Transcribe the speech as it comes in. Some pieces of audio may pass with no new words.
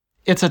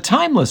It's a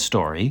timeless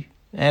story,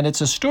 and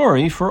it's a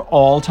story for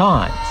all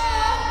times.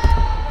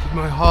 Did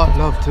my heart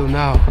love till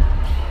now,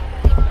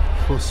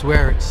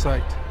 forswear its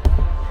sight,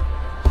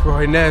 for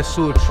I ne'er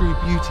saw true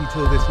beauty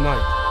till this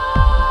night.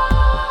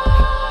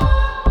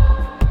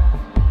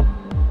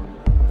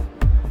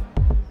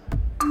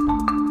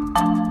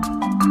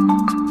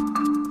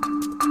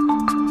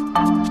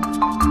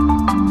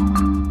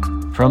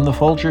 From the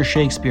Folger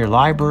Shakespeare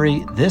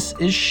Library, this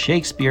is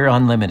Shakespeare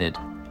Unlimited.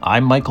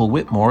 I'm Michael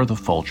Whitmore, the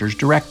Folger's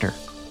director.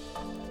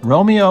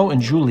 Romeo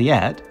and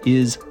Juliet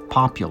is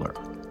popular.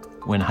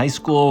 When high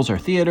schools or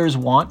theaters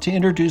want to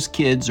introduce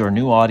kids or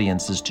new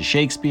audiences to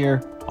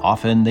Shakespeare,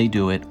 often they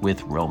do it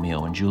with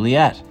Romeo and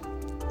Juliet.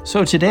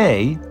 So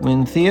today,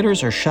 when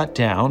theaters are shut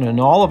down and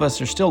all of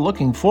us are still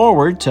looking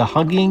forward to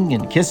hugging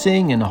and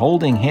kissing and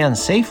holding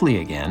hands safely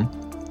again,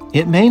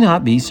 it may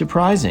not be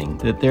surprising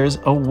that there's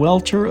a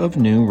welter of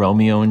new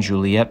Romeo and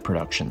Juliet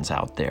productions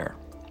out there.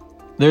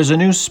 There's a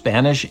new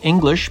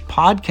Spanish-English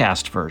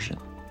podcast version.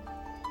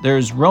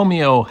 There's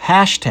Romeo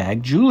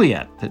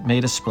 #Juliet that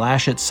made a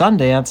splash at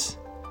Sundance.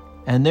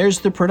 And there's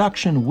the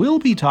production we'll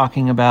be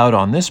talking about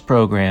on this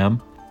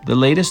program, the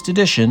latest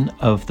edition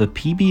of the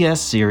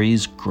PBS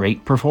series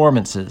Great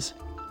Performances,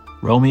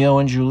 Romeo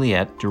and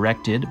Juliet,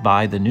 directed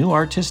by the new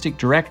artistic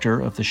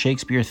director of the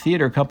Shakespeare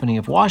Theatre Company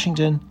of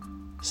Washington,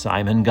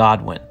 Simon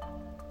Godwin.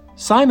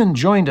 Simon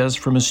joined us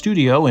from a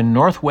studio in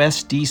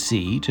Northwest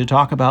D.C. to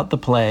talk about the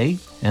play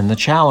and the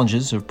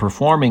challenges of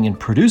performing and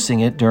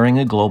producing it during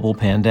a global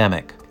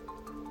pandemic.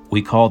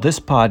 We call this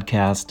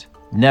podcast,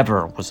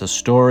 Never Was a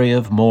Story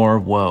of More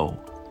Woe.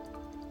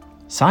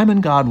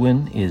 Simon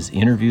Godwin is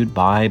interviewed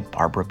by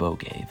Barbara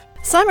Bogave.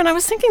 Simon, I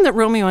was thinking that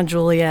Romeo and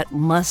Juliet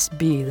must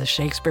be the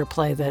Shakespeare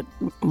play that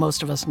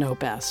most of us know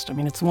best. I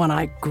mean, it's one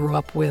I grew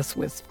up with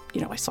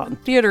I saw it in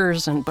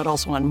theaters, but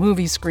also on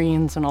movie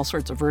screens and all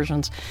sorts of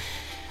versions.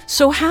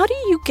 So how do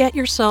you get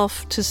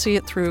yourself to see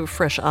it through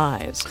fresh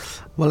eyes?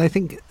 Well, I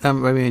think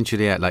Romeo and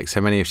Juliet, like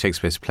so many of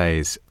Shakespeare's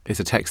plays, is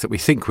a text that we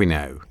think we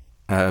know.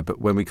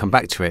 But when we come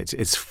back to it,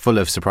 it's full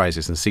of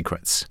surprises and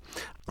secrets.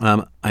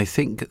 I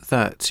think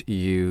that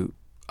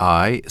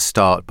I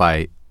start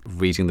by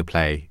reading the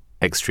play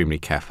extremely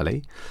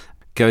carefully,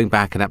 going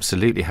back and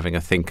absolutely having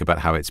a think about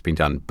how it's been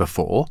done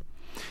before,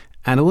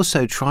 and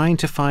also trying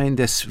to find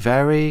this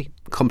very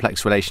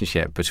complex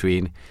relationship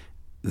between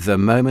the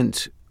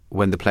moment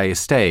when the play is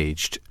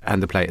staged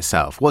and the play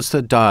itself. What's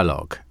the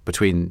dialogue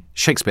between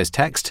Shakespeare's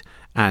text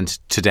and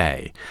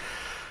today?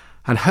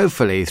 And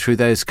hopefully through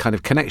those kind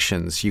of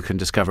connections, you can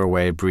discover a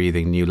way of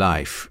breathing new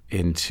life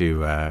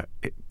into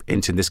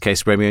in this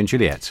case, Romeo and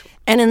Juliet.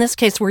 And in this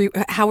case,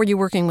 how were you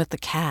working with the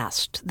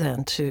cast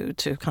then to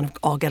kind of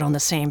all get on the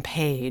same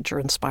page or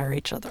inspire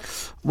each other?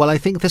 Well, I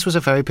think this was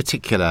a very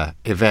particular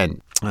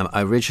event.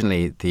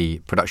 Originally, the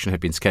production had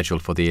been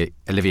scheduled for the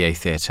Olivier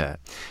Theatre,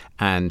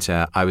 and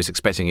I was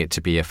expecting it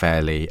to be a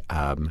fairly,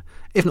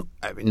 if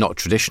not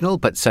traditional,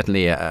 but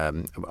certainly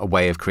a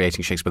way of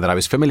creating Shakespeare that I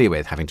was familiar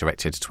with, having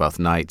directed Twelfth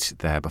Night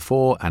there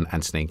before and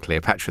Antony and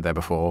Cleopatra there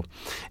before.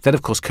 Then,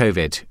 of course,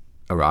 COVID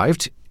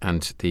arrived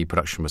and the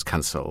production was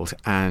cancelled,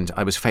 and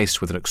I was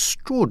faced with an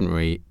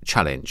extraordinary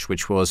challenge,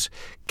 which was,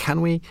 can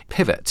we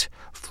pivot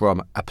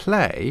from a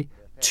play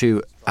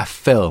to a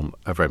film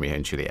of Romeo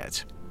and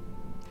Juliet?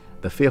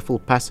 The fearful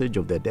passage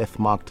of their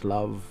death-marked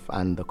love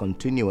and the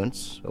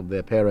continuance of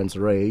their parents'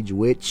 rage,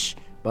 which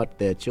but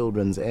their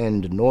children's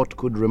end naught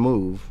could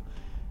remove,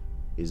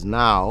 is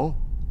now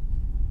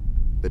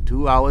the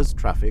 2 hours'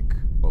 traffic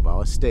of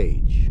our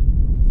stage.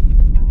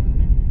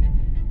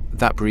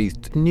 That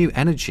breathed new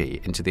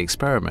energy into the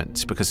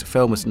experiment because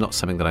film was not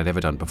something that I'd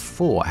ever done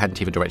before. I hadn't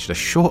even directed a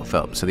short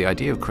film, so the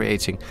idea of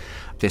creating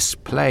this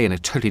play in a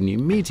totally new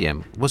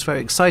medium was very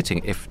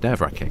exciting, if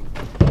nerve-wracking.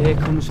 Here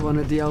comes one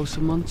of the House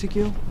of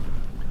Montague.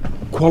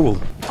 Quarrel,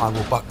 I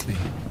will back thee.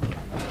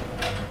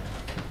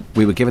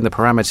 We were given the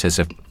parameters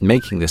of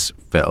making this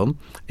film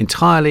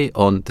entirely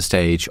on the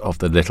stage of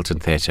the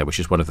Lyttelton Theatre, which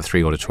is one of the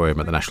 3 auditorium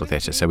at the National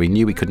Theatre. So we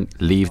knew we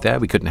couldn't leave there.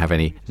 We couldn't have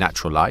any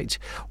natural light.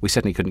 We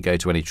certainly couldn't go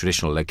to any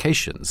traditional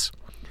locations.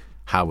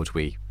 How would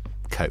we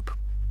cope?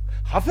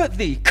 Have at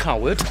thee,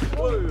 coward!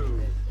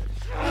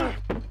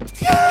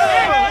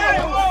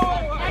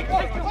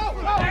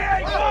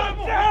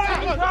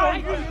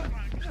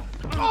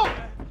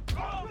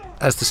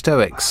 As the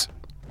Stoics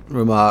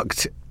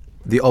remarked,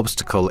 the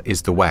obstacle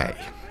is the way.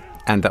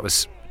 And that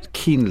was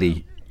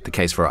keenly the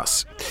case for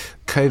us.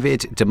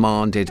 COVID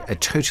demanded a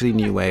totally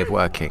new way of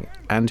working.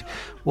 And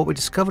what we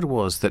discovered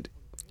was that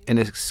in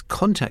a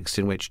context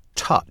in which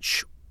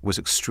touch was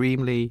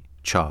extremely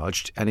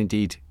charged and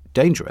indeed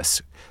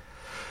dangerous,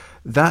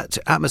 that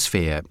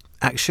atmosphere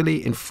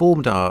actually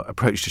informed our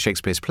approach to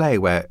Shakespeare's play,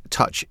 where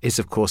touch is,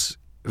 of course,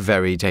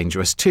 very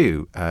dangerous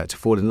too. To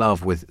fall in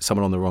love with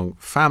someone on the wrong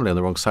family, on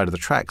the wrong side of the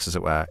tracks, as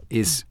it were,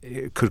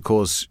 could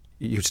cause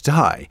you to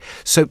die.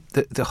 So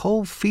the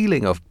whole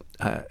feeling of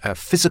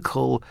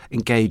physical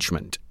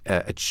engagement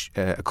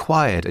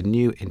acquired a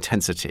new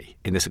intensity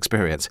in this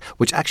experience,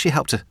 which actually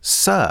helped to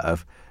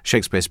serve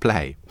Shakespeare's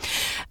play.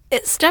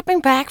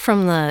 Stepping back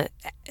from the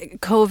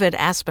COVID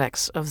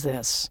aspects of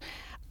this,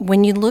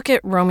 when you look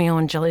at Romeo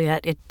and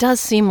Juliet, it does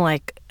seem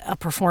like a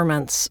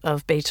performance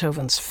of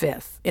Beethoven's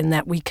Fifth in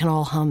that we can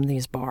all hum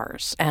these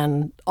bars.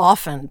 And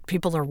often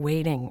people are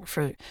waiting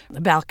for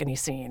the balcony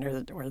scene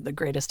or the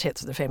greatest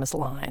hits of the famous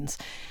lines.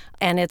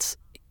 And it's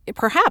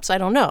perhaps, I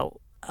don't know,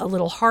 a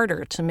little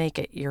harder to make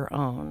it your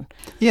own.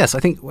 Yes,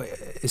 I think,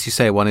 as you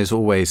say, one is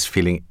always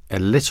feeling a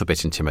little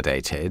bit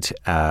intimidated.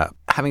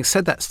 Having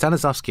said that,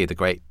 Stanislavski, the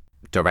great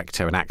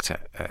director and actor,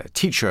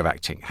 teacher of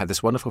acting, had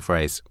this wonderful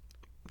phrase,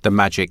 the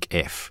magic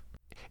if.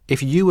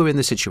 If you were in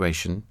the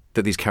situation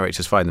that these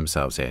characters find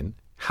themselves in,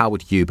 how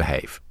would you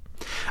behave?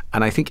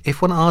 And I think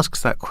if one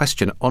asks that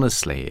question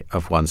honestly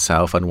of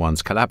oneself and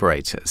one's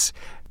collaborators,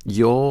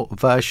 your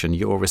version,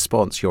 your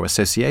response, your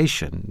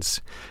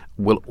associations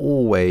will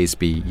always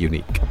be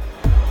unique.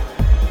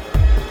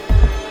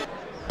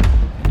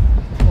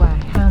 Why,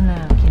 how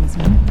now,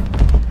 kinsman?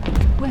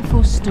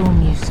 Wherefore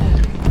storm you so?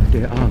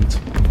 Dear aunt,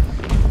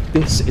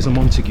 this is a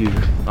Montague,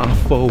 our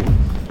foe.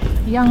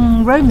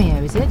 Young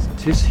Romeo, is it?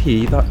 'Tis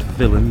he, that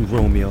villain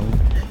Romeo.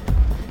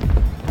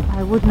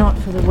 I would not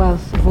for the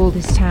wealth of all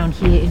this town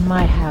here in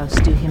my house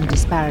do him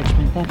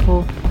disparagement,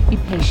 therefore be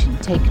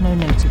patient, take no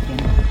note of him.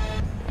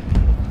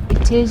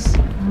 It is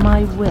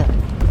my will.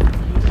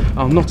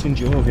 I'll not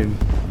endure him.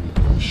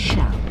 He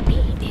shall be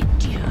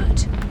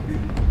endured.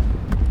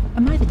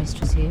 Am I the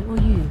mistress here, or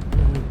you?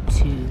 You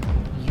too.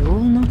 You'll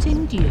not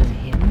endure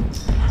him.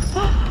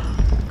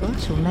 God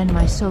shall lend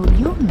my soul,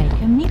 you'll make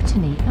a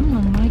mutiny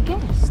among my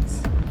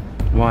guests.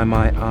 Why,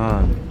 my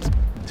aunt,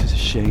 'tis a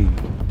shame.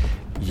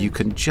 You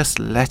can just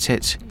let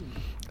it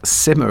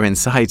simmer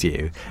inside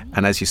you.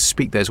 And as you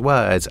speak those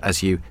words,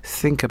 as you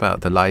think about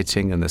the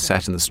lighting and the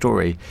set and the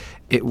story,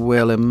 it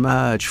will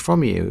emerge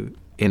from you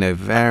in a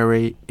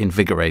very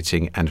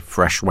invigorating and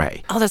fresh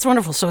way. Oh, that's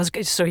wonderful.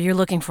 So you're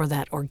looking for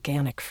that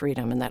organic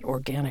freedom and that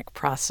organic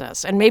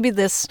process. And maybe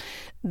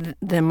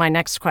then my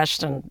next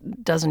question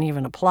doesn't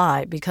even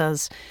apply,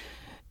 because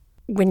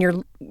when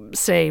you're,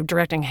 say,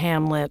 directing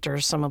Hamlet or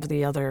some of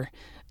the other,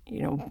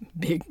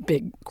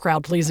 big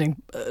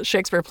crowd-pleasing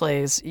Shakespeare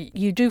plays,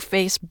 you do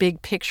face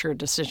big picture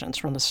decisions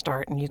from the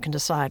start, and you can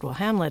decide, well,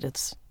 Hamlet,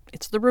 it's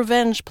the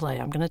revenge play.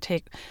 I'm going to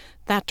take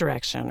that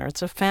direction, or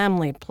it's a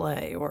family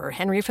play, or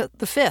Henry V,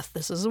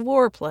 this is a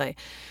war play.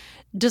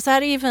 Does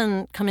that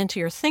even come into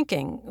your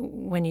thinking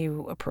when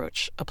you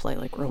approach a play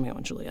like Romeo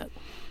and Juliet?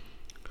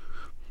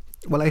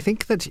 Well, I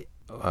think that,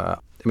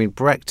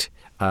 Brecht,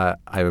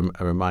 I'm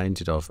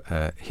reminded of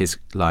his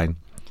line,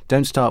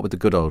 don't start with the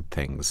good old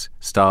things,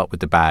 start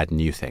with the bad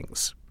new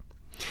things.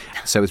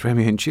 So with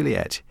Romeo and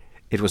Juliet,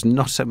 it was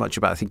not so much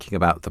about thinking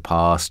about the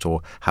past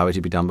or how it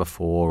had been done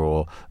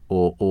before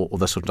or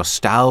the sort of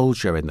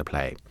nostalgia in the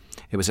play.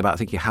 It was about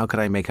thinking, how could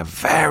I make a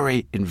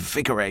very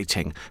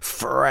invigorating,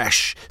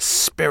 fresh,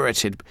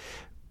 spirited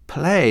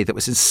play that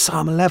was in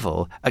some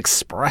level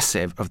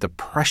expressive of the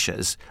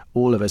pressures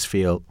all of us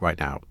feel right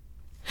now.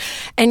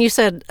 And you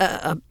said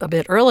a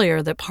bit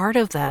earlier that part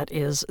of that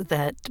is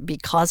that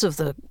because of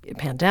the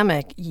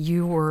pandemic,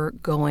 you were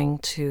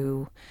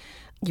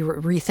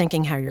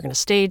rethinking how you're going to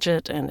stage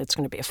it, and it's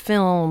going to be a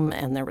film,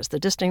 and there was the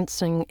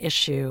distancing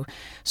issue.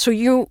 So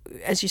you,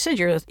 as you said,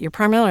 you're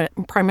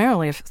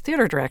primarily a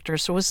theater director.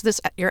 So was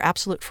this your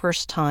absolute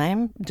first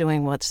time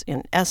doing what's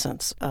in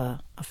essence a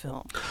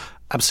film?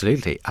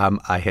 Absolutely.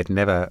 I had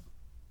never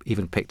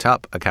even picked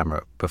up a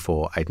camera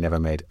before. I'd never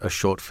made a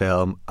short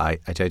film. I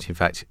don't, in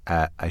fact,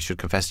 I should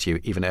confess to you,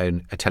 even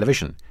own a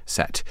television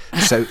set.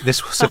 So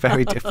this was a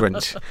very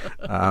different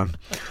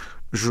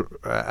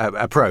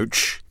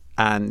approach.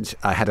 And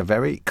I had a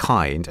very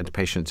kind and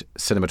patient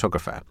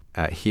cinematographer.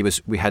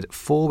 We had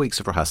 4 weeks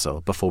of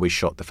rehearsal before we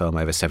shot the film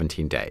over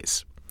 17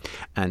 days.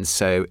 And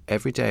so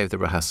every day of the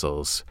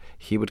rehearsals,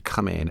 he would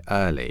come in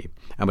early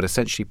and would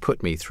essentially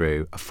put me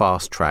through a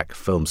fast-track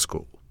film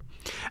school.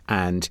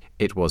 And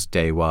it was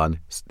day one,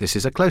 this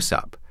is a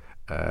close-up.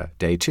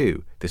 Day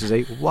two, this is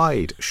a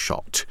wide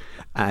shot.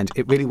 And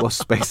it really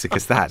was as basic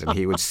as that. And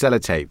he would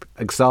sellotape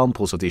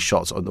examples of these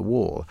shots on the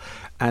wall.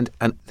 And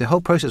the whole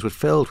process was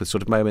filled with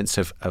sort of moments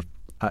of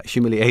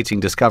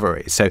humiliating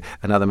discovery. So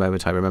another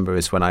moment I remember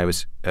is when I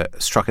was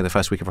struck in the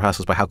first week of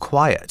rehearsals by how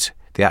quiet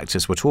the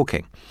actors were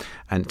talking.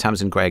 And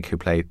Tamsin Greig, who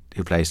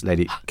plays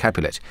Lady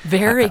Capulet.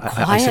 Very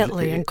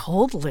quietly and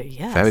coldly,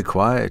 yes. Very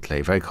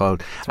quietly, very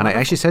cold. And I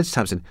actually said to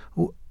Tamsin,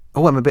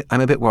 I'm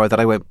a bit worried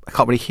that I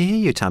can't really hear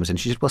you, Tamsin.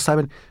 She said, well,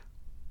 Simon,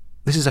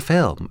 this is a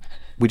film.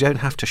 We don't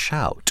have to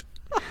shout.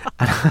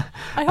 I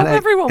hope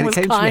everyone was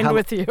kind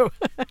with you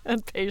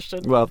and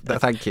patient. Well,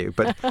 thank you.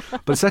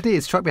 But certainly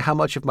it struck me how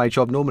much of my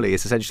job normally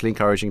is essentially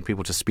encouraging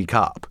people to speak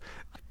up,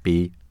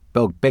 be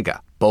bigger,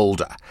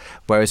 bolder.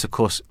 Whereas, of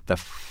course, the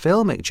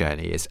filmic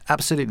journey is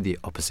absolutely the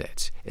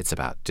opposite. It's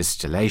about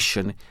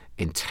distillation,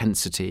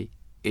 intensity,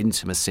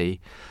 intimacy.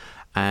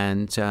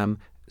 And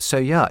so,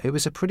 yeah, it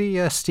was a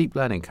pretty steep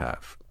learning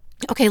curve.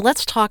 Okay,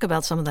 let's talk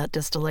about some of that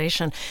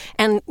distillation.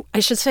 And I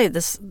should say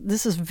this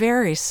is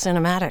very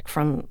cinematic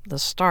from the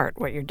start,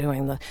 what you're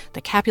doing.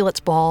 The Capulet's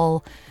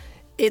ball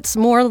It's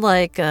more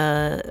like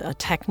a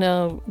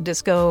techno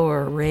disco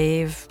or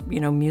rave,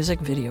 music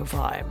video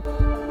vibe.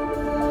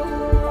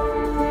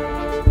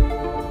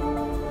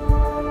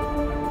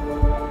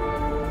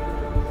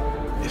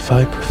 If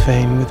I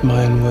profane with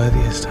my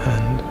unworthiest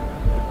hand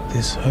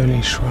this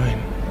holy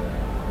shrine,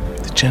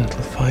 the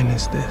gentle fine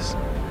is this,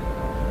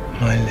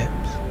 my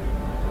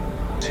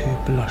lips, two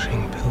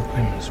blushing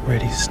pilgrims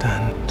ready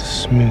stand to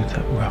smooth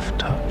that rough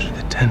touch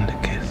with a tender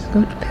kiss.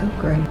 Good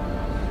pilgrim,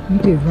 you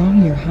do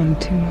wrong your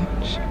hand too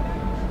much.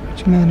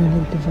 Which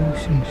mannerly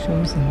devotion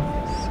shows in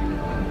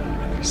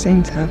this? For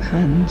saints have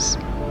hands,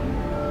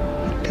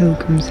 but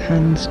pilgrims'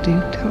 hands do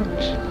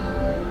touch.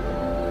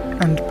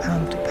 And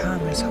palm to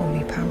palm is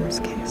holy Palmer's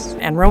kiss.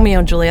 And Romeo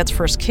and Juliet's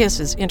first kiss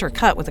is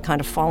intercut with a kind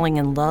of falling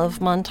in love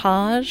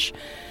montage.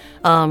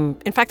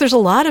 In fact, there's a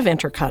lot of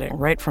intercutting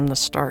right from the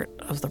start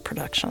of the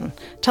production.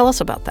 Tell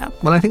us about that.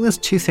 Well, I think there's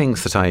two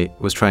things that I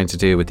was trying to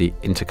do with the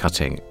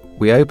intercutting.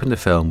 We opened the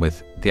film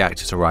with the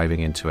actors arriving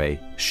into a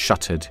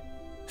shuttered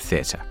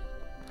theatre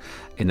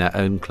in their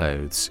own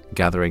clothes,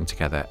 gathering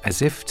together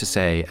as if to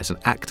say, as an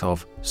act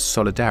of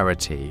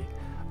solidarity,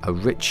 a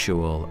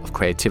ritual of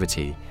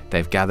creativity,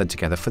 they've gathered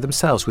together for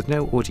themselves with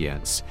no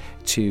audience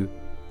to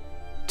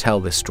tell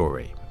this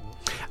story.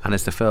 And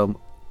as the film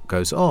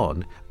goes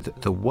on,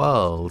 the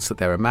worlds that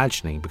they're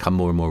imagining become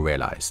more and more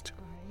realised.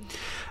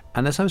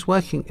 And as I was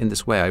working in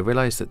this way, I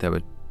realised that there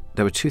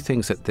were two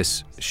things that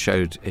this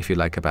showed, if you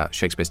like, about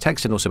Shakespeare's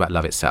text and also about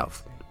love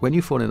itself. When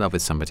you fall in love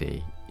with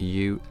somebody,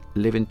 you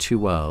live in two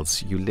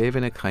worlds. You live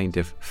in a kind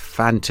of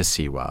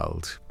fantasy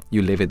world.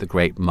 You live in the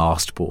great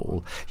masked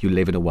ball. You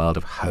live in a world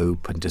of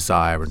hope and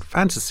desire and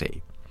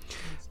fantasy.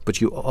 But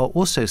you are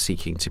also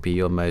seeking to be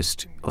your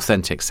most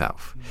authentic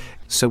self.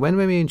 So when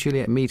Romeo and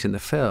Juliet meet in the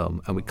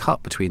film, and we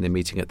cut between them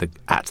meeting at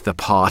the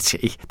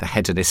party, the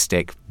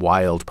hedonistic,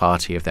 wild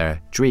party of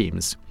their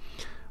dreams,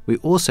 we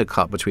also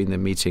cut between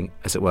them meeting,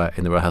 as it were,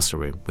 in the rehearsal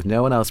room, with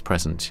no one else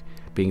present,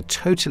 being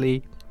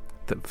totally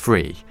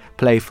free,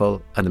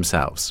 playful, and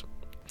themselves.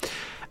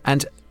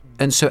 And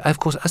so, of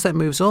course, as that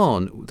moves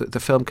on,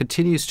 the film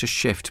continues to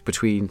shift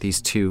between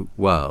these two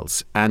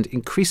worlds. And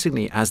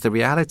increasingly, as the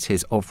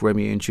realities of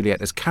Romeo and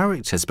Juliet as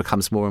characters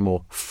becomes more and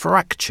more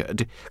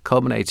fractured,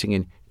 culminating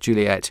in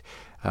Juliet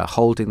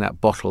holding that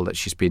bottle that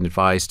she's been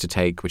advised to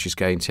take, which is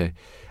going to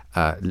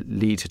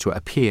lead her to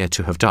appear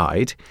to have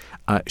died,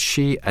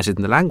 she, as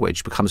in the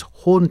language, becomes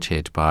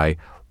haunted by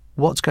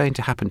what's going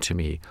to happen to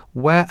me?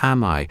 Where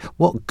am I?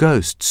 What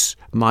ghosts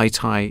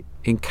might I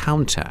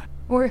encounter?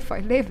 Or if I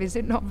live, is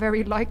it not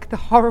very like the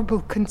horrible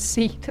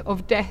conceit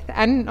of death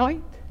and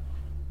night?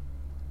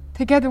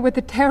 Together with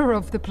the terror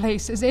of the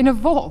place as in a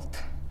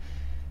vault.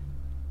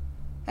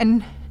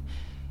 An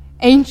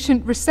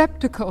ancient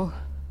receptacle,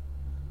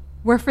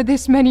 where for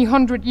this many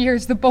 100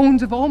 years the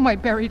bones of all my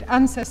buried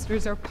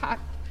ancestors are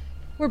packed,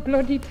 where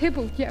bloody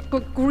Tybalt yet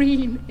but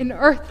green in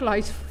earth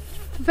lies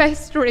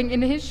festering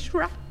in his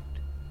shroud.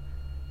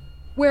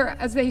 Where,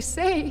 as they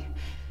say,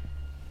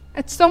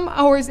 at some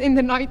hours in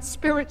the night,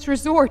 spirits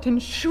resort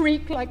and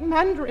shriek like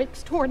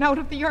mandrakes torn out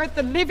of the earth,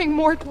 the living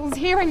mortals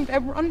hearing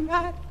them run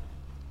mad.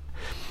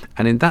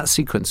 And in that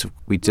sequence,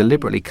 we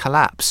deliberately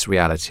collapse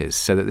realities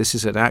so that this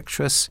is an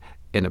actress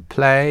in a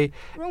play,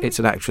 it's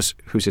an actress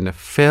who's in a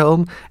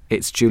film,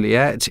 it's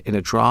Juliet in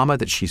a drama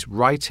that she's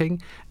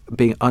writing,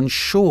 being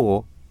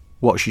unsure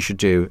what she should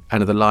do,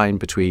 and the line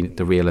between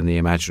the real and the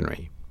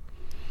imaginary.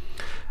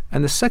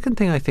 And the second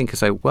thing I think,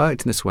 as I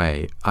worked in this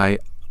way, I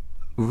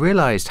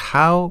realised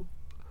how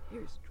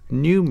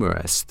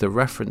numerous the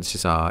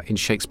references are in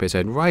Shakespeare's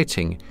own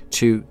writing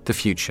to the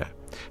future.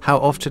 How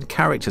often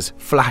characters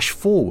flash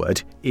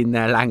forward in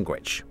their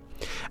language.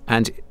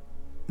 And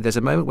there's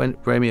a moment when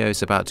Romeo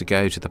is about to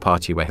go to the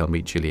party where he'll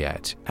meet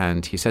Juliet,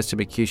 and he says to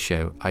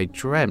Mercutio, I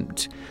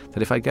dreamt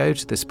that if I go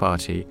to this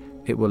party,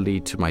 it will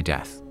lead to my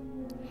death.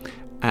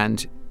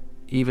 And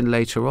even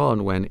later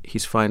on, when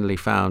he's finally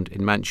found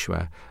in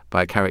Mantua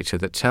by a character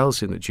that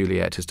tells him that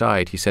Juliet has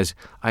died, he says,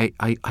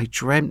 I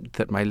dreamt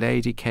that my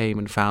lady came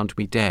and found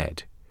me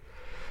dead.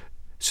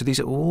 So these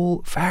are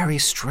all very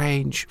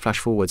strange flash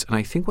forwards. And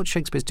I think what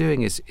Shakespeare's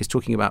doing is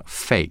talking about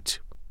fate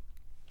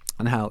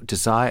and how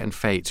desire and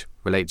fate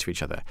relate to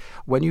each other.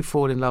 When you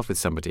fall in love with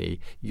somebody,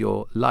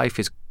 your life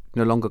is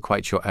no longer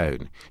quite your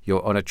own.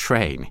 You're on a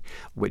train,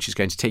 which is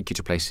going to take you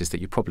to places that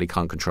you probably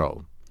can't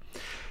control.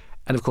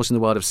 And of course, in the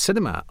world of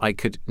cinema, I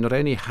could not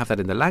only have that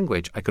in the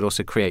language, I could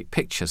also create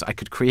pictures. I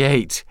could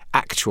create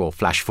actual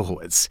flash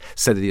forwards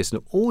so that as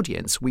an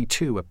audience, we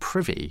too are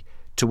privy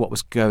to what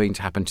was going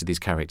to happen to these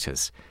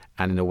characters.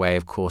 And in a way,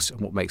 of course,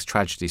 what makes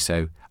tragedy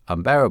so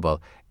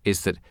unbearable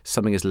is that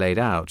something is laid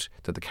out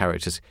that the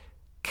characters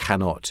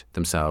cannot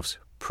themselves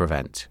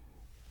prevent.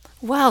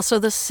 Wow, so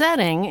the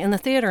setting in the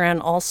theater and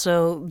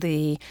also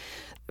the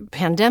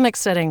pandemic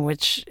setting,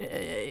 which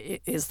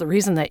is the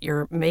reason that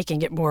you're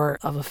making it more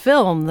of a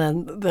film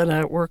than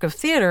a work of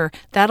theater,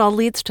 that all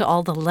leads to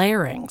all the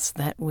layerings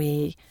that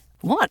we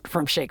want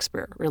from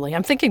Shakespeare, really.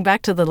 I'm thinking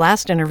back to the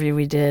last interview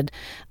we did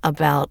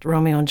about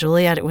Romeo and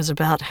Juliet. It was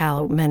about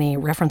how many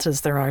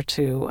references there are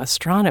to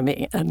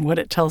astronomy and what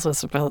it tells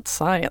us about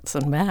science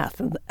and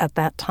math at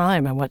that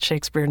time and what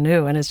Shakespeare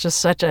knew. And it's just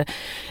such an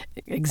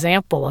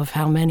example of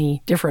how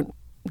many different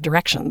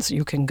directions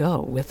you can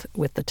go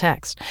with the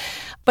text.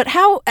 But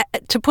how,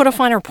 to put a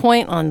finer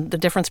point on the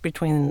difference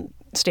between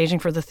staging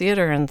for the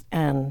theater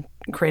and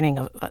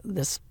creating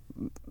this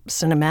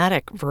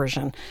cinematic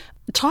version,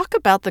 talk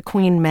about the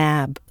Queen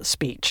Mab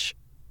speech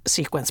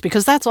sequence,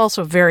 because that's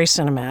also very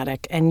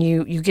cinematic, and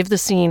you give the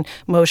scene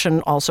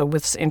motion also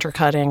with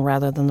intercutting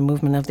rather than the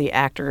movement of the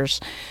actors.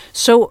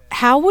 So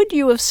how would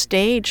you have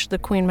staged the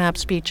Queen Mab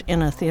speech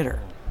in a theater?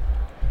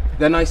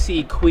 Then I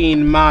see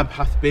Queen Mab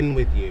hath been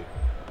with you.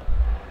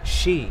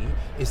 She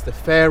is the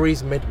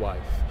fairy's midwife,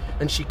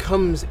 and she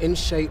comes in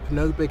shape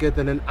no bigger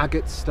than an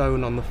agate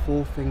stone on the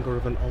forefinger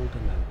of an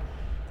alderman.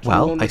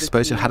 Well, I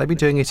suppose had I been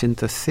doing it in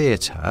the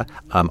theatre,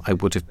 I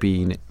would have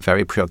been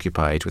very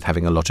preoccupied with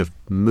having a lot of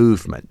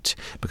movement,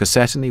 because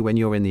certainly when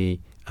you're in the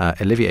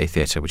Olivier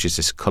Theatre, which is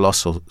this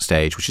colossal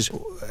stage,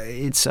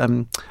 it's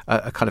a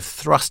kind of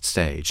thrust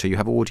stage, so you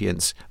have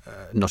audience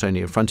not only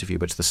in front of you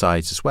but to the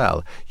sides as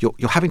well.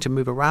 You're having to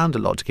move around a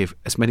lot to give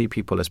as many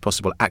people as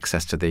possible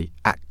access to the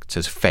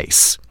actor's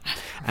face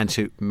and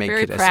to make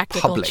very it as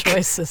practical public.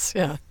 Choices,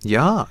 yeah.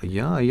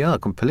 Yeah,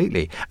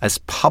 completely. As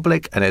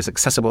public and as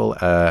accessible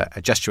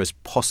a gesture as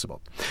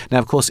possible. Now,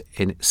 of course,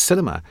 in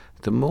cinema,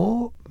 the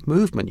more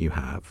movement you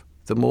have,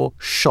 the more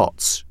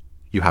shots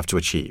you have to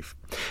achieve.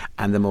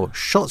 And the more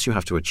shots you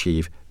have to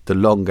achieve, the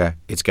longer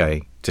it's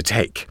going to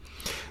take.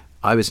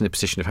 I was in a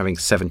position of having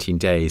 17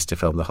 days to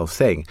film the whole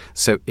thing,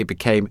 so it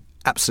became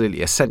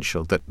absolutely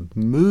essential that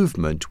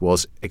movement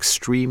was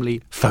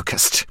extremely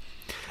focused.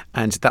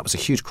 And that was a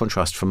huge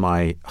contrast from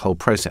my whole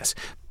process.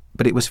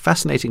 But it was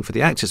fascinating for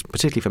the actors,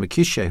 particularly for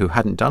Mercutio, who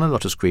hadn't done a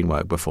lot of screen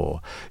work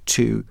before,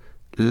 to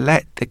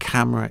let the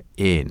camera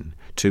in,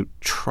 to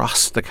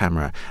trust the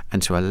camera,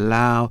 and to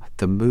allow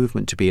the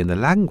movement to be in the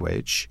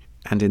language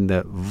and in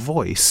the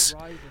voice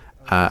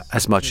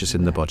as much as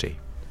in the body.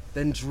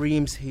 Then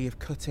dreams he of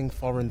cutting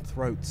foreign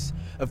throats,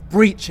 of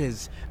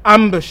breaches,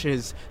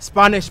 ambushes,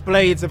 Spanish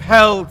blades, of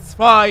hell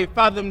 5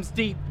 fathoms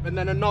deep, and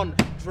then anon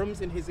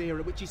drums in his ear,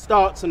 at which he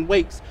starts and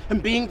wakes,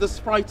 and being thus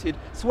frighted,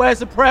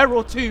 swears a prayer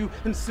or two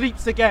and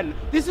sleeps again.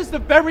 This is the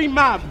very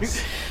Mab who...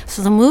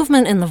 So the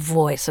movement in the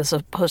voice as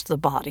opposed to the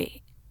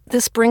body.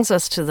 This brings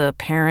us to the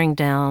paring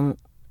down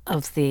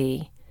of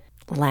the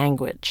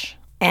language.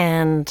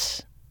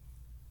 And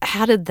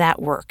how did that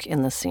work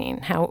in the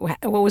scene? What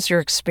was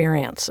your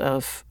experience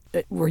of?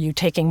 Were you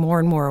taking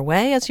more and more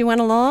away as you went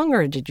along,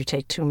 or did you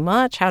take too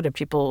much? How did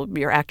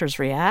your actors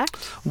react?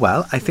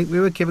 Well, I think we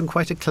were given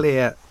quite a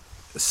clear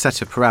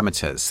set of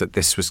parameters that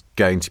this was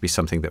going to be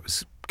something that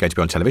was going to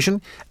be on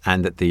television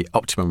and that the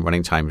optimum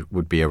running time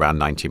would be around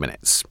 90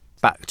 minutes.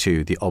 Back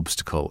to the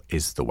obstacle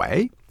is the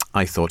way.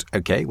 I thought,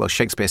 okay, well,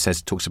 Shakespeare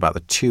talks about the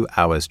 2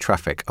 hours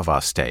traffic of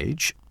our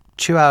stage.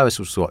 2 hours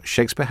was what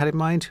Shakespeare had in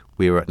mind.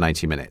 We were at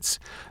 90 minutes.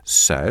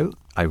 So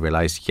I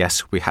realised,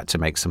 yes, we had to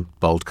make some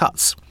bold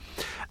cuts.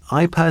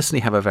 I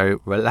personally have a very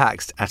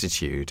relaxed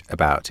attitude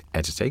about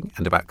editing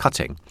and about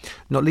cutting,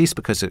 not least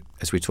because,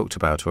 as we talked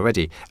about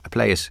already, a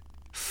play as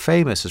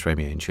famous as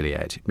Romeo and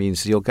Juliet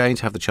means that you're going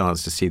to have the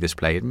chance to see this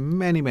play in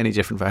many, many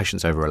different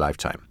versions over a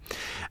lifetime.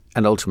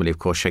 And ultimately, of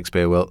course,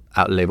 Shakespeare will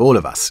outlive all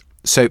of us.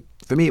 So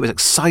for me, it was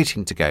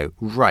exciting to go,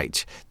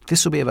 right,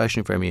 this will be a version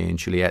of Romeo and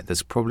Juliet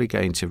that's probably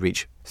going to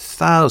reach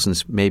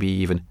thousands, maybe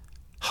even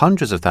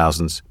hundreds of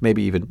thousands,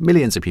 maybe even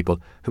millions of people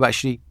who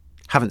actually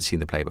haven't seen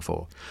the play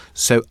before.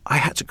 So I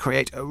had to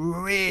create a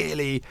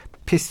really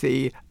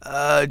pithy,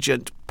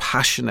 urgent,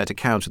 passionate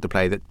account of the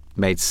play that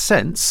made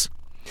sense,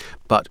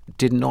 but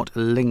did not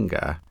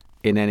linger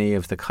in any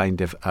of the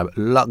kind of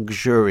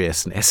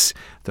luxuriousness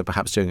that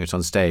perhaps doing it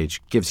on stage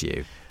gives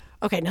you.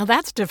 Okay, now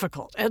that's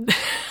difficult. And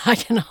I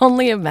can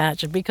only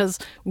imagine because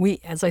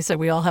as I said,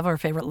 we all have our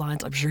favorite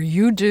lines. I'm sure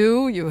you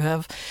do.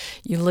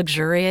 You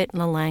luxuriate in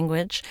the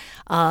language.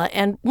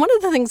 And one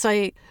of the things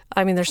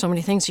I mean, there's so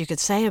many things you could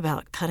say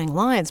about cutting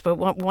lines, but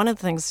one of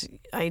the things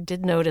I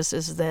did notice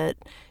is that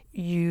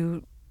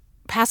you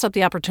pass up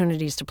the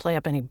opportunities to play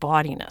up any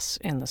bawdiness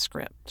in the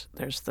script.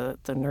 There's the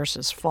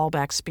nurse's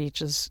fallback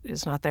speech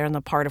is not there, in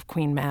the part of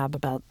Queen Mab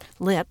about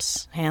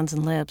lips, hands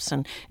and lips,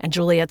 and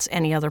Juliet's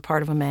any other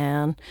part of a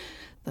man,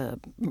 the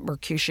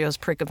Mercutio's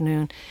prick of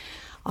noon.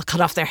 I'll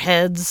cut off their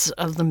heads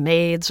of the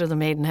maids or the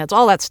maiden heads,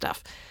 all that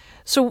stuff.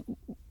 So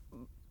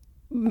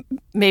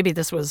maybe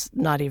this was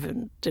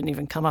didn't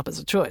even come up as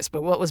a choice,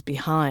 but what was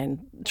behind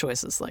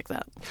choices like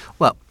that?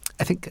 Well,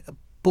 I think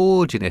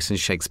bawdiness in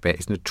Shakespeare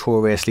is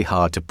notoriously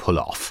hard to pull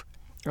off.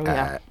 Oh,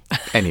 yeah.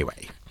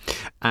 Anyway.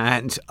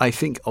 And I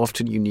think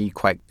often you need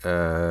quite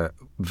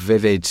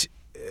vivid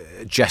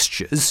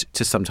gestures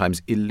to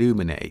sometimes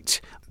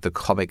illuminate the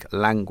comic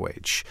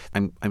language.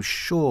 I'm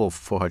sure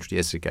 400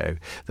 years ago,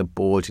 the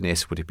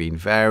bawdiness would have been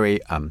very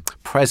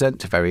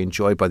present, very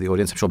enjoyed by the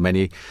audience. I'm sure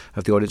many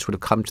of the audience would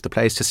have come to the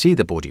plays to see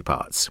the bawdy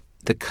parts.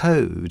 The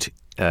code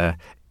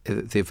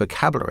the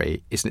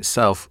vocabulary is in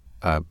itself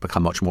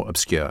become much more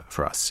obscure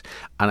for us.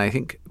 And I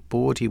think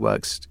Bawdy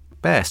works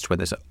best when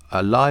there's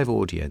a live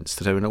audience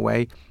that are in a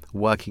way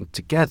working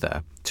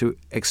together to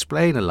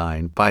explain a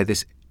line by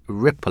this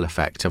ripple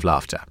effect of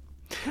laughter.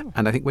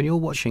 And I think when you're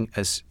watching,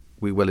 as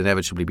we will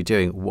inevitably be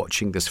doing,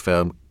 watching this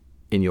film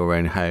in your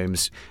own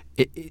homes,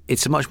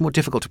 it's much more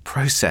difficult to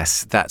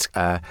process that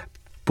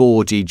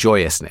bawdy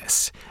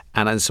joyousness.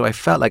 And so I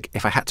felt like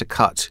if I had to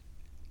cut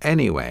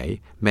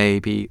anyway,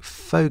 maybe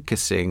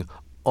focusing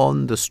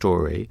on the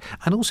story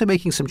and also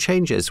making some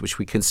changes which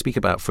we can speak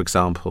about, for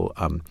example,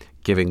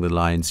 giving the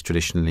lines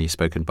traditionally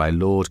spoken by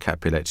Lord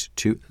Capulet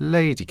to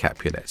Lady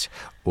Capulet,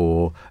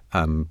 or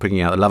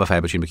bringing out the love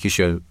affair between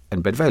Mercutio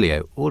and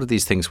Benvolio. All of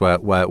these things were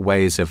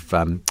ways of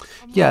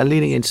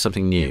leaning into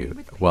something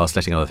new whilst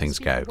letting other things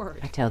go.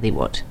 I tell thee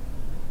what,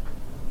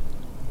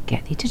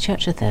 get thee to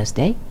church o'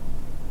 Thursday,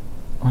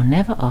 or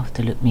never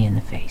after look me in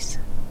the face.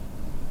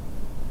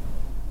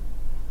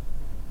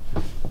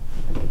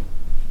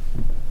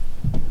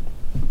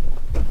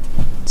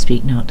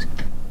 Speak not,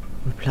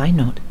 reply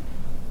not,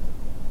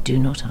 do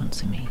not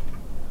answer me.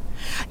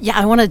 Yeah,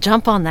 I want to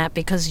jump on that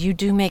because you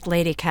do make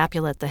Lady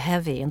Capulet the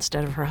heavy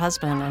instead of her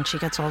husband, and she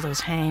gets all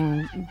those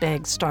hang,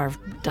 beg, starve,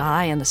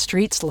 die in the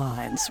streets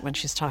lines when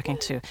she's talking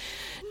to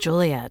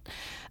Juliet,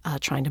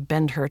 trying to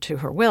bend her to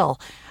her will.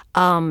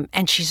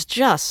 And she's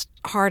just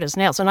hard as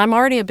nails. And I'm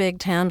already a big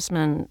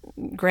Tamsyn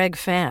Greig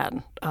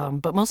fan,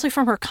 but mostly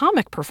from her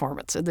comic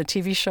performance in the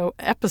TV show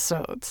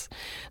episodes.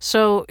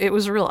 So it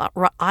was a real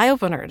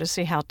eye-opener to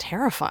see how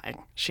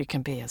terrifying she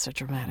can be as a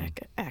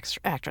dramatic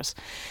actress.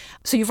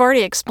 So you've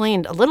already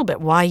explained a little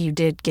bit why you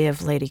did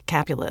give Lady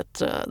Capulet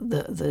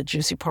the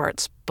juicy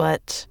parts,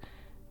 but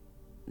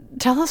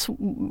tell us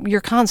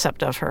your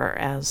concept of her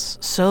as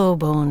so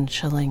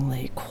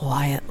bone-chillingly,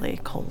 quietly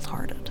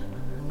cold-hearted.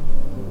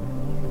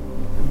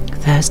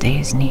 Thursday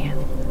is near.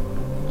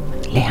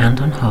 Lay hand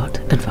on heart,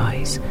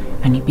 advise.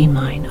 An you be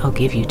mine, I'll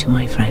give you to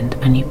my friend.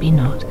 An you be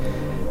not,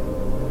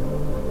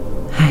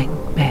 hang,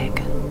 beg,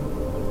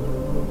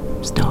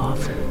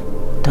 starve,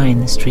 die in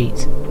the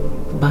streets.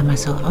 By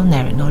myself, I'll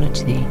ne'er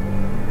acknowledge thee.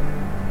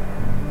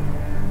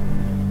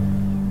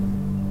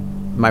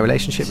 My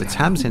relationship with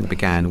Tamsyn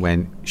began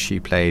when she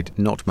played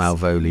not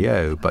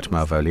Malvolio, but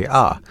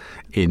Malvolia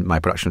in my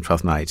production of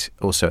Twelfth Night,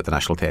 also at the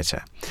National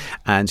Theatre.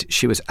 And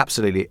she was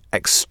absolutely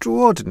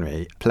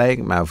extraordinary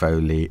playing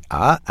Malvolia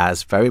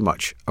as very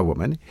much a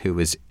woman who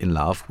was in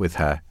love with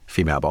her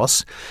female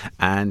boss.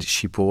 And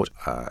she brought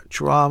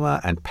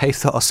drama and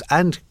pathos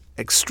and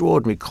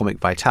extraordinary comic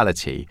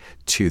vitality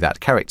to that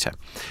character.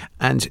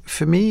 And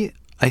for me,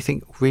 I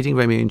think reading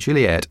Romeo and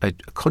Juliet, I'm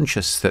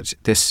conscious that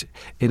this,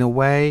 in a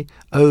way,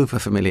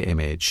 over-familiar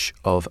image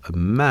of a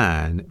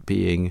man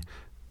being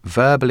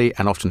verbally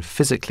and often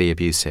physically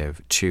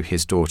abusive to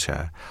his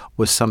daughter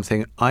was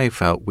something I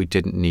felt we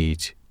didn't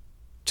need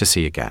to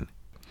see again.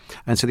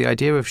 And so the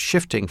idea of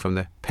shifting from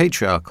the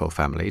patriarchal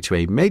family to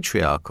a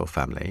matriarchal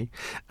family,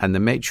 and the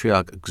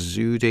matriarch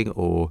exuding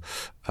or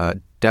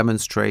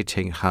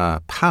demonstrating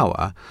her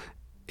power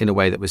in a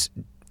way that was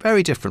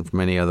very different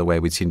from any other way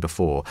we'd seen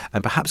before,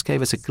 and perhaps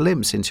gave us a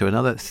glimpse into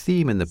another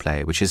theme in the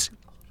play, which is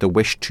the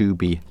wish to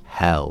be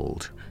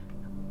held.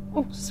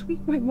 Oh,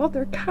 sweet my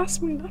mother,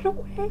 cast me not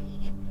away.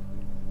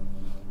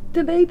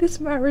 Delay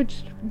this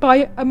marriage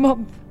by a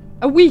month,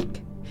 a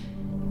week.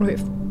 Or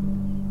if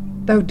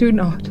thou do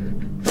not,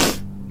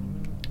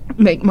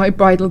 make my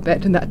bridal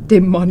bed in that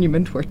dim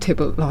monument where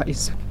Tybalt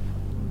lies.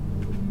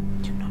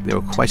 There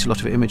were quite a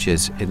lot of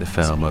images in the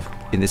film of,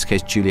 in this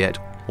case, Juliet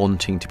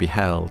wanting to be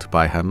held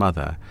by her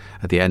mother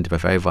at the end of a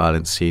very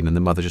violent scene, and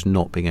the mother just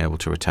not being able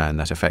to return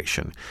that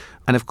affection.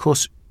 And of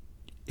course,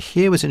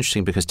 here was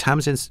interesting because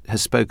Tamsyn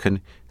has spoken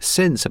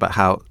since about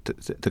how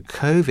the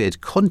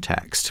COVID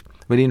context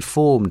really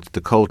informed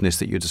the coldness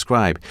that you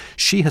describe.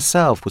 She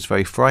herself was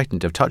very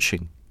frightened of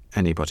touching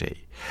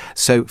anybody.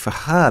 So for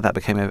her, that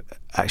became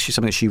actually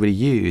something that she really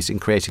used in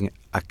creating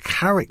a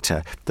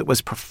character that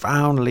was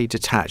profoundly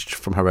detached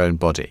from her own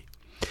body.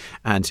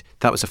 And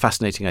that was a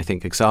fascinating, I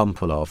think,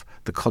 example of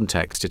the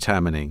context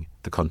determining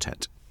the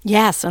content.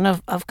 Yes, and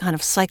of kind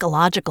of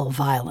psychological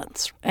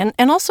violence. And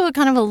also a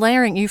kind of a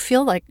layering. You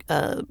feel like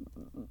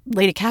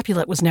Lady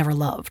Capulet was never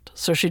loved,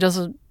 so she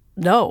doesn't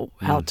know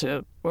how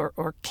to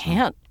or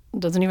can't,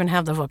 doesn't even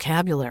have the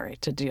vocabulary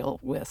to deal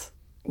with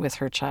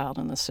her child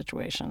in this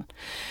situation.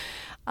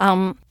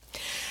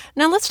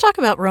 Now let's talk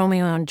about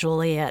Romeo and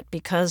Juliet,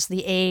 because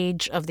the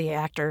age of the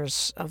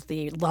actors, of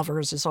the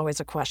lovers, is always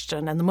a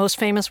question. And the most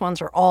famous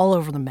ones are all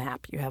over the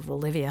map. You have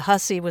Olivia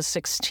Hussey was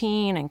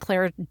 16, and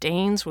Claire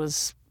Danes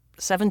was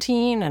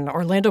 17, and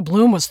Orlando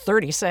Bloom was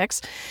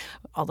 36,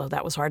 although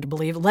that was hard to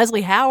believe.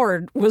 Leslie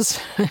Howard was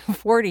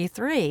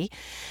 43.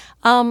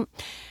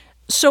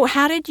 So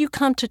how did you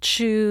come to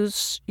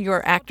choose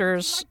your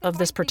actors of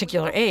this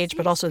particular age,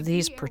 but also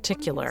these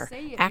particular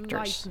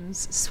actors?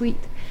 Sweet.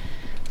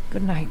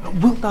 Good night.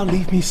 Wilt thou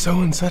leave me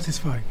so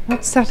unsatisfied?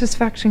 What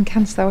satisfaction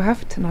canst thou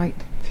have tonight?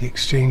 The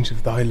exchange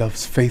of thy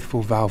love's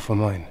faithful vow for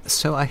mine.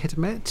 So I had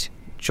met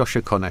Josh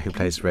O'Connor, who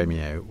plays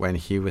Romeo, when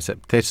he was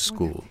at theatre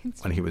school,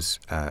 when he was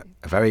a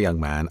very young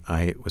man.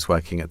 I was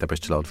working at the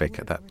Bristol Old Vic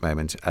at that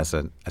moment as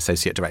an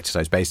associate director. So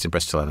I was based in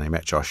Bristol, and I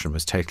met Josh and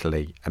was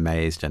totally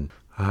amazed and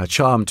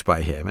charmed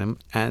by him.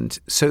 And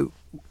so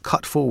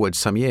cut forward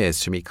some years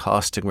to me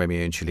casting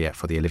Romeo and Juliet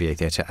for the Olivier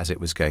Theatre as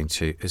it was going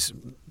to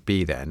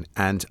be then.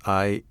 And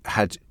I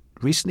had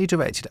recently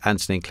directed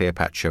Antony and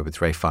Cleopatra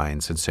with Ray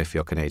Fiennes and Sophie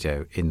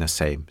Okonedo in the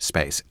same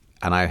space.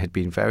 And I had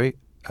been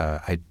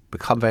I'd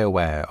become very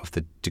aware of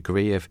the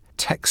degree of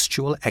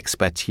textual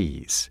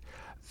expertise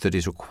that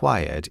is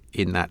required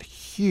in that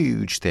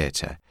huge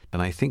theatre.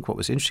 And I think what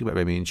was interesting about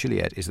Romeo and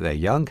Juliet is that they're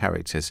young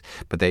characters,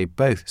 but they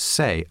both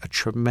say a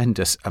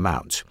tremendous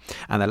amount.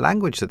 And the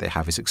language that they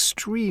have is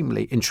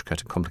extremely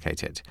intricate and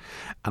complicated.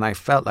 And I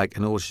felt like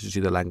in order to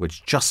do the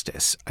language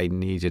justice, I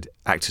needed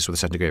actors with a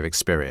certain degree of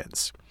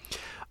experience.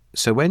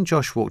 So when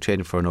Josh walked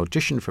in for an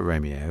audition for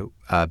Romeo,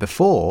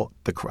 before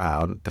The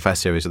Crown, the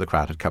first series of The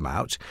Crown had come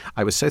out,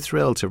 I was so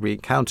thrilled to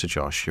re-encounter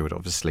Josh, who had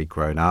obviously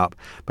grown up,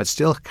 but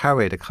still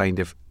carried a kind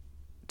of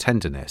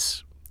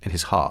tenderness in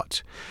his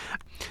heart.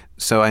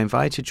 So I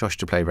invited Josh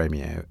to play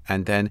Romeo,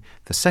 and then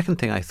the second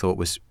thing I thought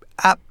was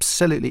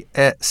absolutely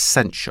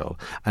essential,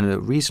 and the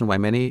reason why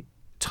many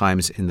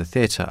times in the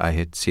theatre I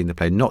had seen the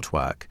play not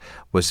work,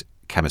 was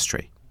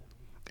chemistry.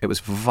 It was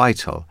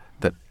vital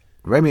that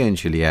Romeo and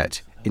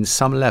Juliet, in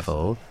some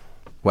level,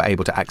 were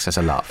able to access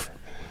a love.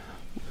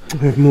 I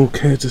have more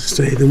care to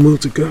stay than will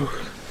to go.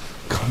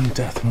 Come,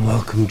 death, and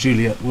welcome,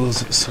 Juliet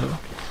wills it so.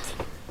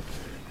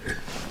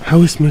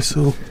 How is my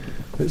soul?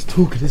 Let's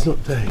talk, it is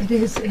not day. It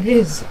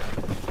is.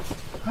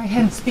 I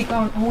hence be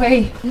gone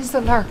away. It is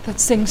the lark that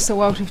sings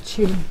so out of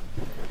tune,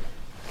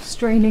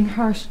 straining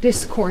harsh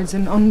discords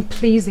and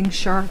unpleasing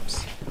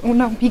sharps. Oh,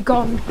 now be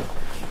gone.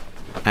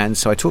 And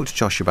so I talked to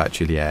Josh about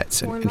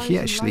Juliet, and he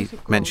actually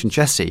mentioned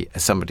Jessie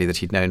as somebody that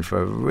he'd known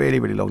for a really,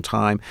 really long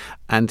time.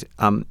 And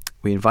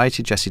we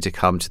invited Jessie to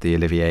come to the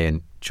Olivier,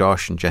 and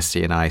Josh and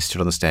Jessie and I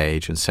stood on the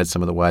stage and said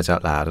some of the words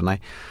out loud. And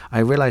I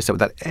realised that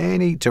without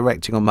any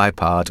directing on my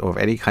part or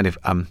any kind of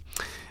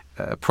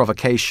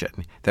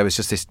provocation, there was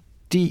just this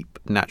deep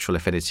natural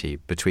affinity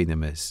between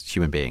them as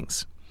human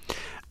beings.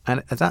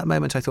 And at that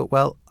moment I thought,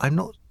 well, I'm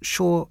not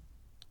sure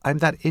I'm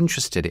that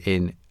interested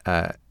in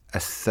a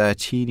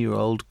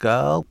 13-year-old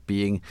girl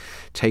being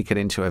taken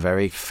into a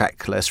very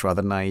feckless,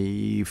 rather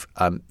naive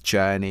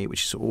journey,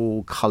 which is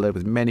all coloured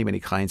with many, many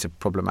kinds of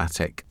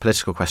problematic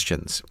political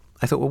questions.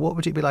 I thought, well, what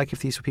would it be like if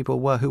these were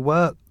people who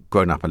were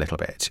grown up a little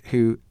bit,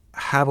 who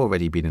have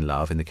already been in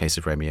love? In the case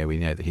of Romeo, we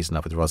know that he's in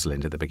love with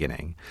Rosalind at the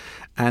beginning.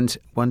 And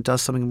one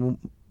does something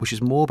which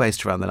is more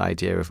based around that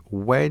idea of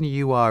when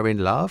you are in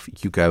love,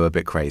 you go a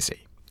bit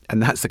crazy.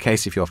 And that's the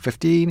case if you're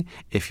 15,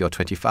 if you're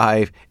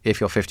 25,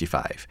 if you're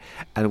 55.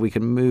 And we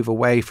can move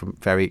away from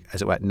very,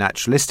 as it were,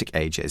 naturalistic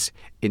ages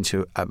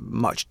into a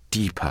much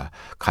deeper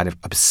kind of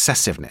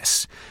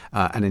obsessiveness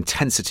and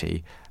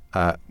intensity,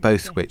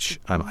 both which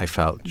I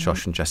felt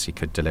Josh and Jessie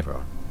could deliver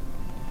on.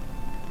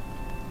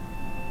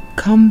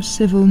 Come,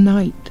 civil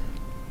knight.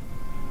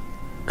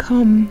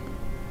 Come,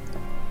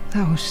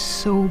 thou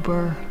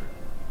sober,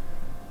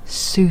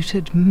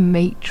 suited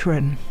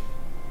matron,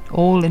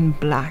 all in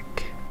black.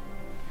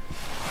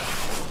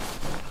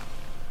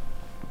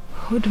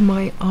 Hood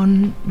my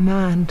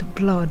unmanned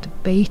blood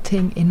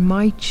bating in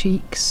my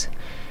cheeks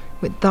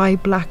with thy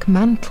black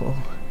mantle,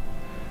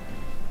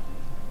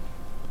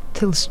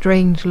 till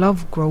strange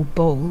love grow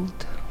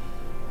bold.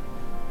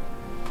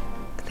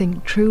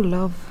 Think true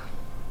love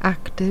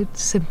acted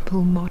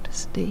simple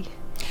modesty.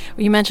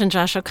 Well, you mentioned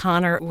Josh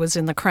O'Connor was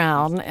in The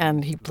Crown,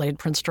 and he played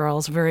Prince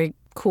Charles, very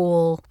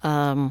cool,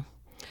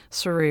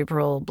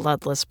 cerebral,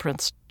 bloodless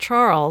Prince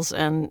Charles.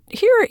 And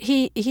here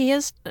he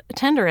is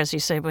tender, as you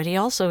say, but he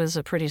also is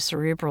a pretty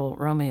cerebral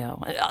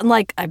Romeo.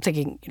 Unlike, I'm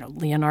thinking,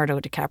 Leonardo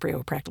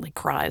DiCaprio practically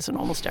cries in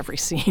almost every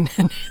scene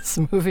in his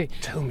movie.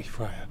 Tell me,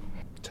 Friar,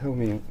 tell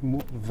me, in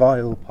what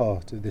vile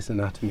part of this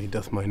anatomy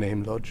doth my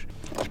name lodge?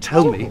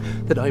 Tell me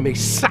that I may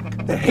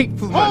sack the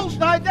hateful Hold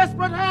thy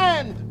desperate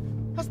hand!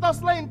 Hast thou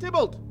slain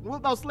Tybalt?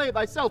 Wilt thou slay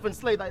thyself and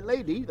slay thy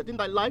lady that in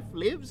thy life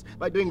lives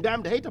by doing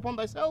damned hate upon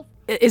thyself?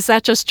 Is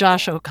that just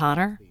Josh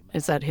O'Connor?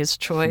 Is that his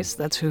choice?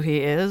 That's who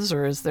he is?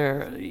 Or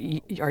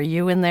are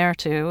you in there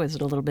too? Is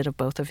it a little bit of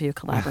both of you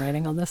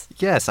collaborating on this?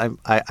 Yes, I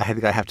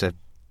think I have to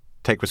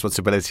take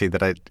responsibility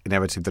that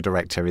inevitably the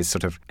director is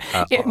sort of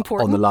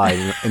on the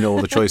line in all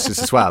the choices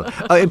as well.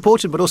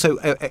 Important, but also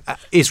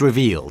is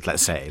revealed,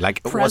 let's say.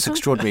 Like, present? What's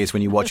extraordinary is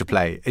when you watch a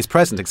play, is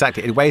present,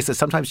 exactly, in ways that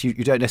sometimes you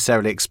don't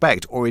necessarily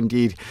expect or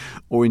indeed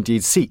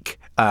seek.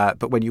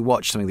 But when you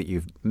watch something that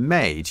you've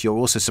made, you're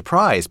also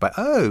surprised by,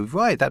 oh,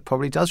 right, that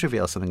probably does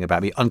reveal something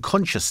about me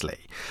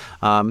unconsciously.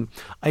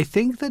 I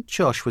think that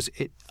Josh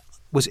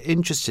was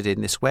interested in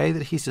this way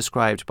that he's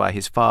described by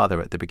his father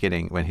at the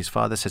beginning, when his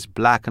father says,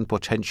 black and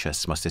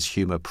portentous must this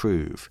humour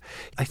prove.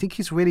 I think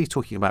he's really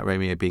talking about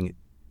Romeo being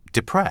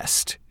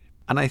depressed.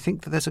 And I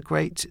think that there's a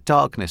great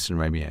darkness in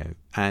Romeo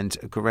and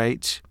a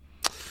great,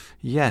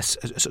 Yes,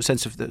 a sort of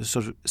sense of the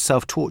sort of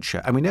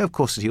self-torture. And we know, of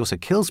course, that he also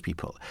kills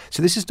people.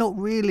 So this is not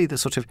really the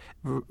sort of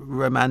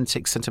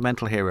romantic,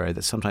 sentimental hero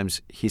that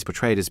sometimes he's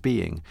portrayed as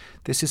being.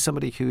 This is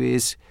somebody who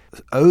is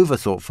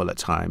over-thoughtful at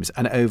times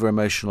and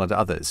over-emotional at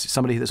others,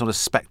 somebody that's on a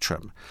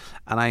spectrum.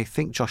 And I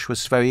think Josh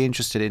was very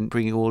interested in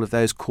bringing all of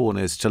those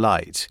corners to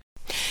light.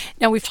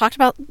 Now, we've talked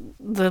about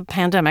the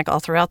pandemic all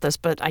throughout this,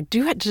 but I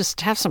do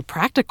just have some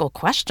practical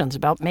questions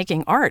about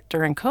making art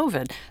during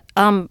COVID.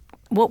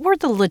 What were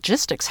the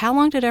logistics? How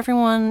long did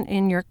everyone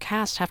in your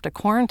cast have to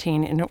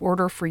quarantine in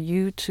order for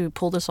you to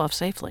pull this off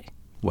safely?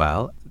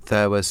 Well,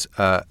 there was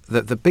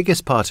the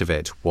biggest part of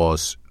it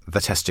was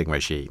the testing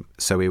regime.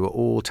 So we were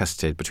all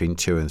tested between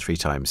 2 and 3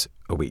 times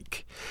a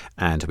week.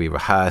 And we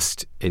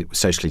rehearsed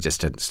socially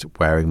distanced,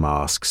 wearing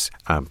masks.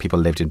 People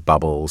lived in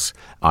bubbles.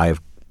 I,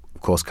 of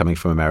course, coming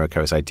from America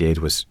as I did,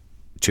 was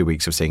 2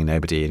 weeks of seeing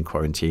nobody in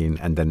quarantine,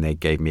 and then they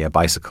gave me a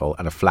bicycle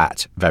and a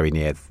flat very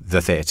near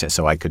the theatre,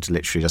 so I could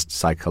literally just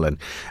cycle and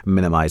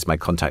minimise my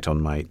contact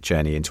on my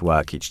journey into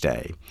work each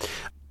day.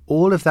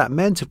 All of that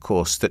meant, of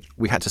course, that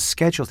we had to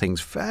schedule things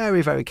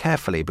very, very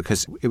carefully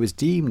because it was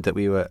deemed that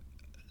we were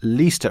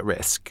least at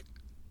risk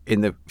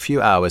in the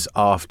few hours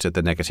after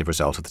the negative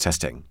result of the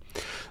testing.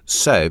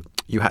 So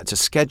you had to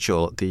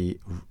schedule the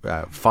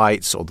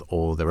fights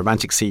or the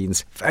romantic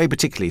scenes very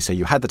particularly. So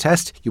you had the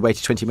test, you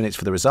waited 20 minutes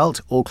for the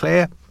result, all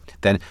clear.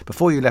 Then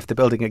before you left the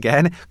building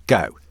again,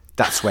 go.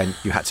 That's when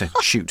you had to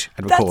shoot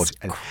and record.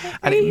 That's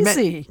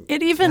crazy.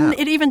 It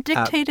even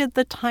dictated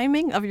the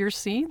timing of your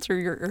scenes or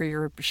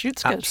your shoot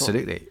schedule.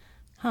 Absolutely.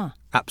 Huh.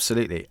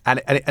 Absolutely.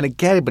 And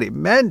again, but it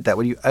meant that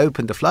when you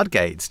opened the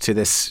floodgates to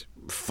this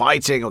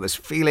fighting or this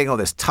feeling or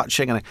this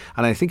touching, and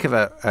I think of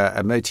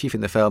a motif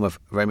in the film of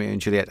Romeo and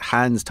Juliet,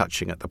 hands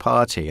touching at the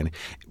party, and it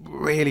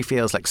really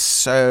feels like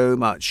so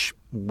much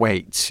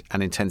weight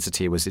and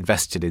intensity was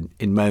invested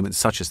in moments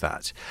such as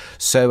that.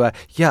 So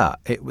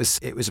it was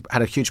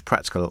had a huge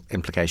practical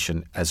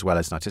implication as well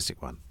as an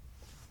artistic one.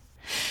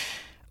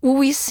 Well,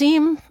 we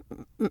seem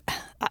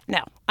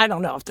now I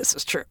don't know if this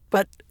is true,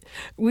 but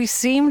we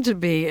seem to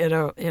be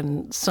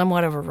in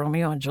somewhat of a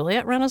Romeo and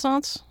Juliet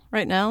renaissance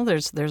right now.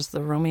 There's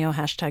the Romeo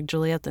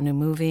 #Juliet, the new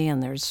movie,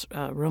 and there's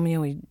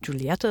Romeo y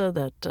Julieta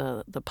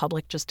that the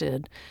Public just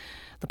did.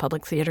 The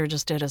Public Theater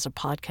just did as a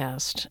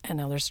podcast, and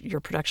now there's your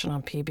production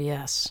on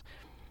PBS.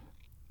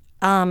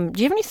 Do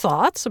you have any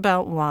thoughts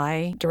about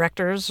why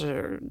directors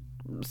or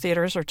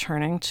theaters are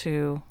turning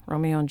to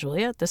Romeo and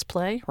Juliet, this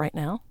play, right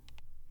now?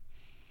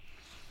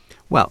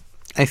 Well,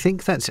 I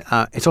think that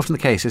it's often the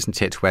case,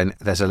 isn't it, when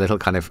there's a little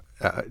kind of,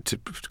 to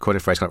coin a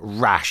phrase, kind of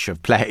rash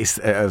of plays,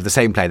 of the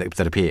same play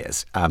that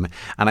appears. And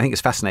I think it's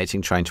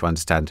fascinating trying to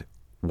understand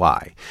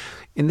why.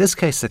 In this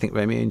case, I think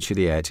Romeo and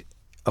Juliet,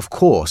 of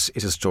course,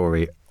 is a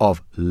story of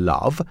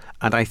love.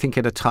 And I think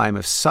at a time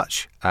of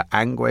such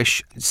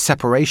anguish,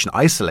 separation,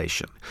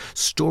 isolation,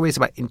 stories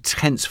about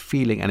intense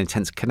feeling and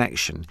intense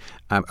connection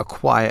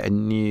acquire a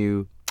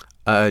new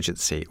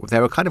urgency.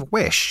 They're a kind of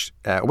wish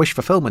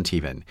fulfillment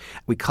even.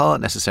 We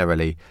can't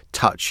necessarily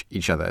touch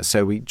each other,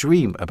 so we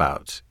dream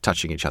about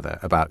touching each other,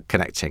 about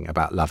connecting,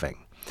 about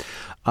loving.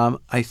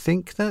 I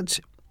think that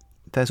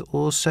there's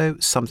also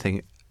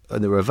something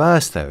in the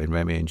reverse, though, in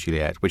Romeo and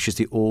Juliet, which is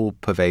the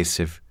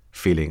all-pervasive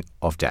feeling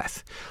of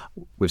death.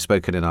 We've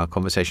spoken in our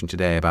conversation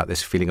today about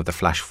this feeling of the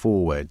flash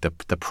forward,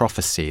 the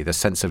prophecy, the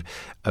sense of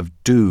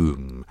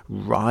doom,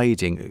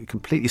 riding,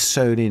 completely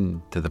sewn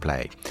into the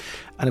play.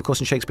 And of course,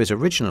 in Shakespeare's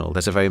original,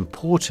 there's a very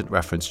important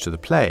reference to the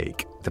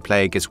plague. The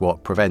plague is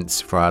what prevents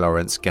Friar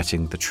Lawrence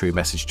getting the true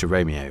message to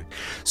Romeo.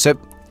 So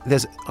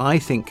I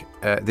think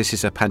this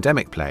is a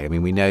pandemic play. I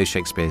mean, we know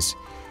Shakespeare's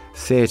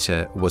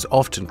theatre was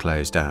often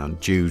closed down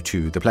due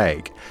to the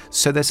plague.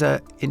 So there's an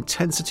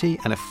intensity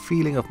and a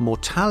feeling of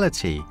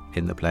mortality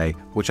in the play,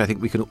 which I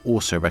think we can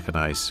also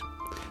recognise,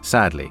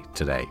 sadly,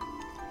 today.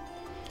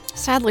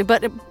 Sadly,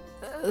 but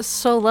it's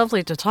so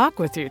lovely to talk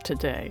with you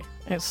today.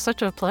 It's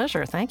such a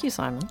pleasure. Thank you,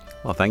 Simon.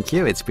 Well, thank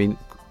you. It's been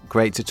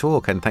great to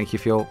talk, and thank you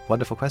for your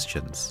wonderful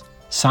questions.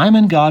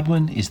 Simon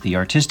Godwin is the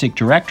artistic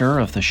director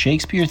of the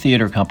Shakespeare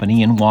Theatre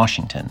Company in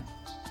Washington.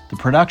 The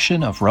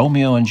production of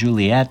Romeo and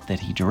Juliet that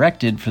he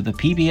directed for the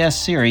PBS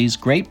series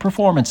Great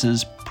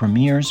Performances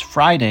premieres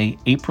Friday,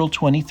 April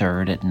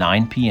 23rd at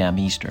 9 p.m.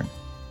 Eastern.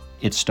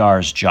 It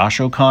stars Josh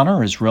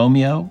O'Connor as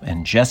Romeo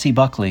and Jessie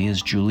Buckley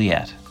as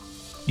Juliet.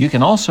 You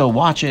can also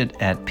watch it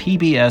at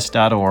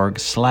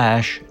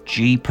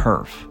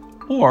pbs.org/gperf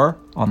or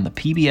on the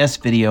PBS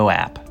Video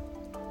app.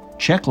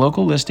 Check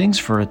local listings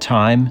for a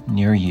time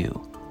near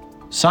you.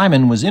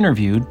 Simon was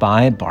interviewed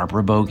by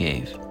Barbara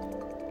Bogave.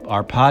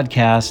 Our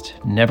podcast,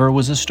 Never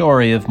Was a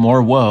Story of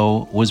More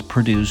Woe, was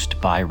produced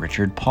by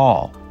Richard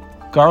Paul.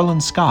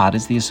 Garland Scott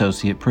is the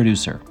associate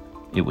producer.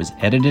 It was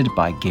edited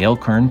by Gail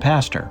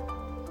Kern-Pastor.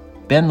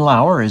 Ben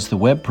Lauer is the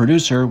web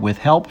producer with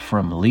help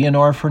from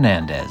Leonor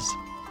Fernandez.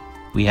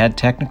 We had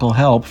technical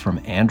help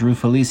from Andrew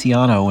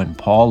Feliciano and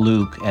Paul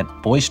Luke at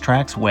Voice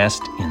Tracks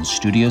West in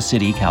Studio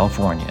City,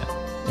 California,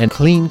 and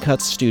Clean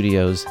Cut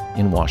Studios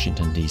in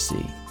Washington, D.C.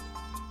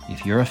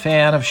 If you're a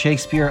fan of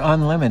Shakespeare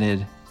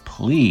Unlimited,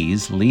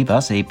 please leave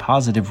us a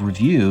positive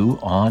review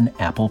on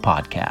Apple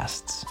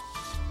Podcasts.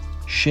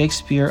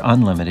 Shakespeare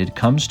Unlimited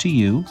comes to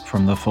you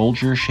from the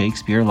Folger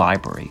Shakespeare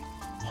Library.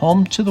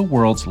 Home to the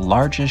world's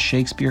largest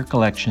Shakespeare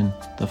collection,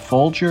 the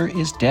Folger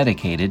is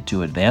dedicated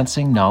to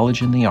advancing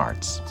knowledge in the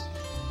arts.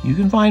 You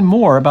can find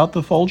more about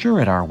the Folger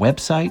at our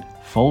website,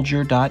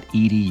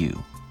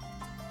 folger.edu.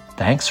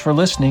 Thanks for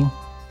listening.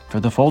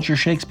 For the Folger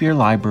Shakespeare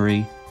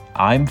Library,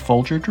 I'm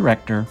Folger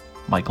Director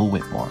Michael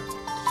Whitmore.